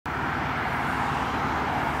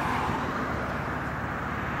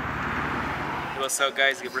What's up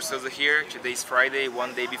guys, Gabriel Sousa here. Today's Friday,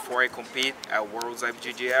 one day before I compete at Worlds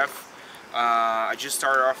IBJJF. I just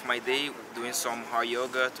started off my day doing some hot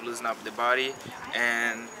yoga to loosen up the body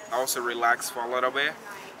and also relax for a little bit.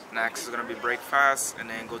 Next is gonna be breakfast and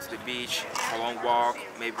then go to the beach, a long walk,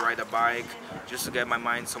 maybe ride a bike, just to get my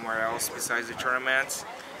mind somewhere else besides the tournaments.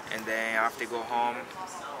 And then after I go home,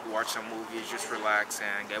 watch some movies, just relax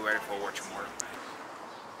and get ready for watching more.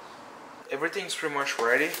 Everything's pretty much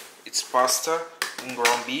ready. It's pasta and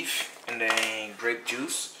ground beef and then grape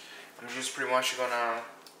juice. I'm just pretty much gonna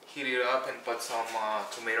heat it up and put some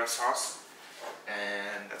tomato sauce,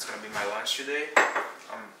 and that's gonna be my lunch today.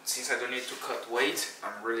 Since I don't need to cut weight,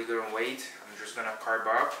 I'm really good on weight. I'm just gonna carb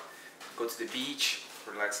up, go to the beach,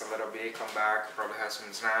 relax a little bit, come back, probably have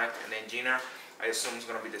some snack, and then dinner, I assume it's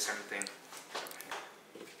gonna be the same thing.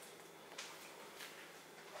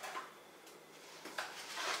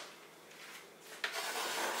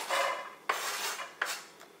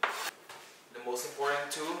 Most important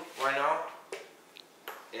too right now,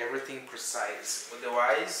 everything precise.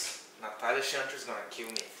 Otherwise, Nathalia Chantre is gonna kill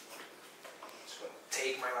me. She's gonna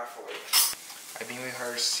take my life away. I've been with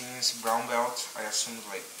her since brown belt. I assume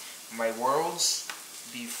like my worlds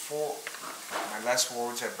before my last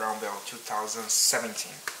worlds at brown belt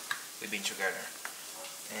 2017. We've been together,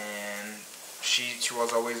 and she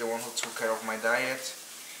was always the one who took care of my diet.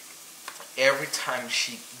 Every time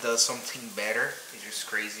she does something better, it's just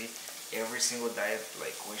crazy. Every single diet,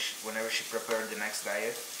 like whenever she prepared the next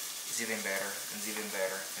diet, it's even better, and it's even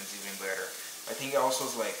better, and it's even better. I think also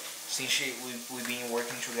is like, since we've been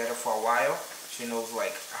working together for a while, she knows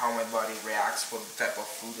like how my body reacts for the type of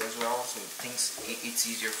food as well, so thinks it's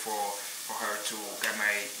easier for her to get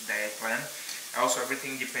my diet plan. Also,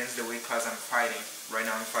 everything depends the weight class I'm fighting. Right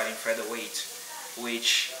now I'm fighting featherweight,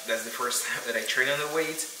 which that's the first time that I train on the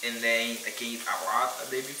weight, and then I can eat a lot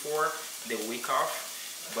a day before, the week off.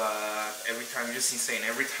 But every time, just insane.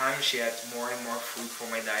 Every time she adds more and more food for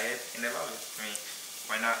my diet, and I love it. I mean,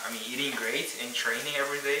 why not? I mean, eating great and training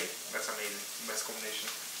every day, that's amazing. Best combination.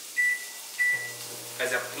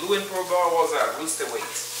 As a blue and pro ball was a boosted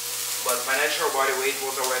weight, but my natural body weight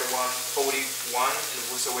was already 141, and the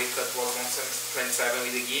boosted weight cut was 127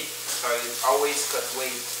 with the gi. So I always cut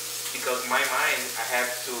weight because my mind, I have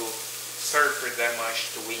to surf for that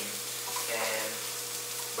much to win.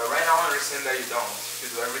 But right now I understand that you don't. You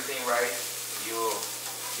do everything right, you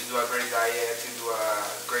do a great diet, you do a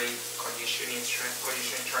great conditioning, strength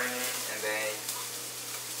conditioning training, and then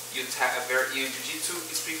you Jiu-Jitsu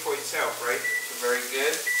speaks for itself, right? You're very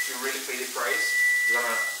good. If you really pay the price,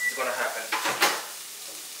 it's gonna happen.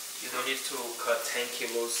 You don't need to cut 10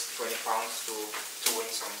 kilos, 20 pounds to win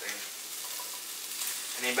something.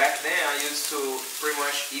 And then back then I used to pretty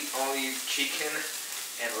much eat only chicken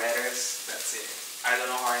and lettuce. That's it. I don't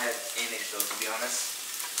know how I had energy though, to be honest.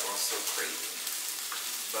 That was so crazy.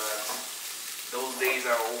 But those days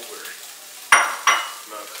are over.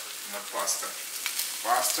 Look, my pasta.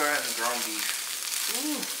 Pasta and ground beef.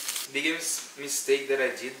 Ooh. Biggest mistake that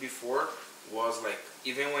I did before was like,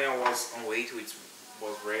 even when I was on weight, which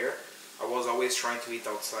was rare, I was always trying to eat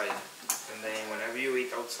outside. And then whenever you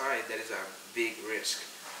eat outside, that is a big risk,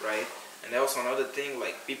 right? And also another thing,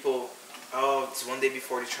 like people, oh, it's one day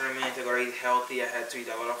before the tournament, I gotta eat healthy, I had to eat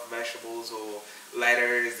a lot of vegetables or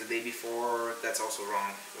lettuce the day before. That's also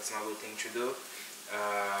wrong. That's not a good thing to do,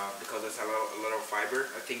 because that's a lot of fiber.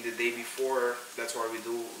 I think the day before, that's what we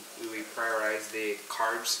do, we prioritize the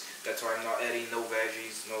carbs. That's why I'm not adding no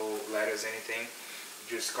veggies, no lettuce, anything.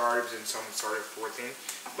 Just carbs and some sort of protein.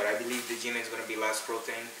 But I believe the dinner is gonna be less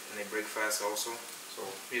protein, and the breakfast also. So,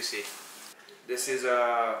 you see. This is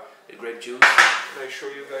the grape juice that I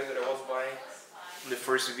showed you guys that I was buying in the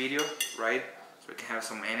first video, right? So I can have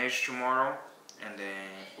some energy tomorrow and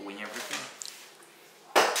then win everything.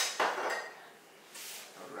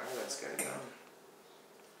 Alright, let's get it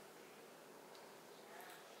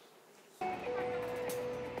done.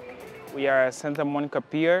 We are at Santa Monica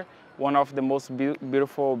Pier, one of the most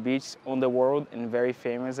beautiful beaches on the world and very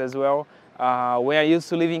famous as well. When I used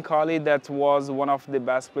to live in Cali, that was one of the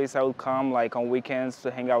best places I would come, like on weekends to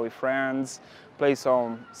hang out with friends, play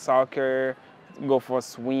some soccer, go for a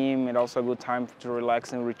swim, and also a good time to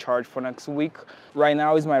relax and recharge for next week. Right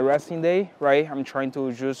now is my resting day, right? I'm trying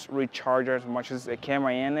to just recharge as much as I can,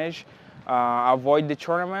 my energy, avoid the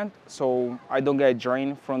tournament so I don't get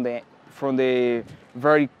drained from the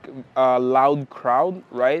very loud crowd,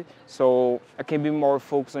 right? So I can be more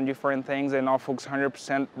focused on different things and not focus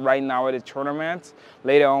 100% right now at the tournament.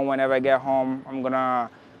 Later on, whenever I get home, I'm gonna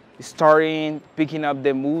start picking up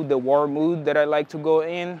the mood, the war mood that I like to go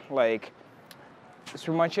in. Like, that's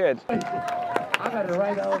pretty much it. I got it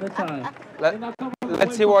right all the time.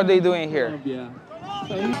 Let's see what they're doing here.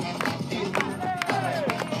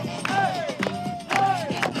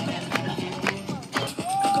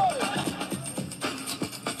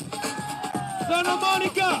 Santa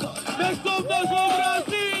Monica,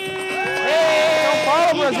 Gabrielsousabjj! Hey, São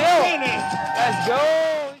Paulo, Brazil! Let's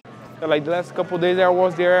go! Like the last couple days I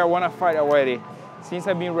was there, I want to fight already. Since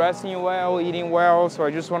I've been resting well, eating well, so I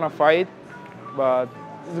just want to fight. But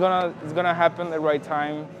it's gonna happen at the right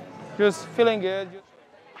time. Just feeling good.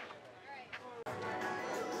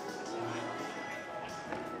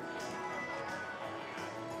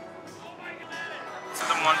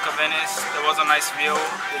 Santa Monica, Venice. That was a nice view.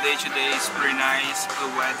 The day today is pretty nice,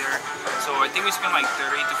 good weather. So I think we spent like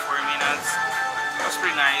 30 to 40 minutes. It was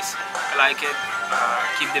pretty nice. I like it.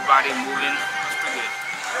 Keep the body moving. It was pretty good.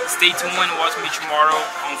 Stay tuned and watch me tomorrow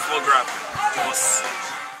on Full Grapple.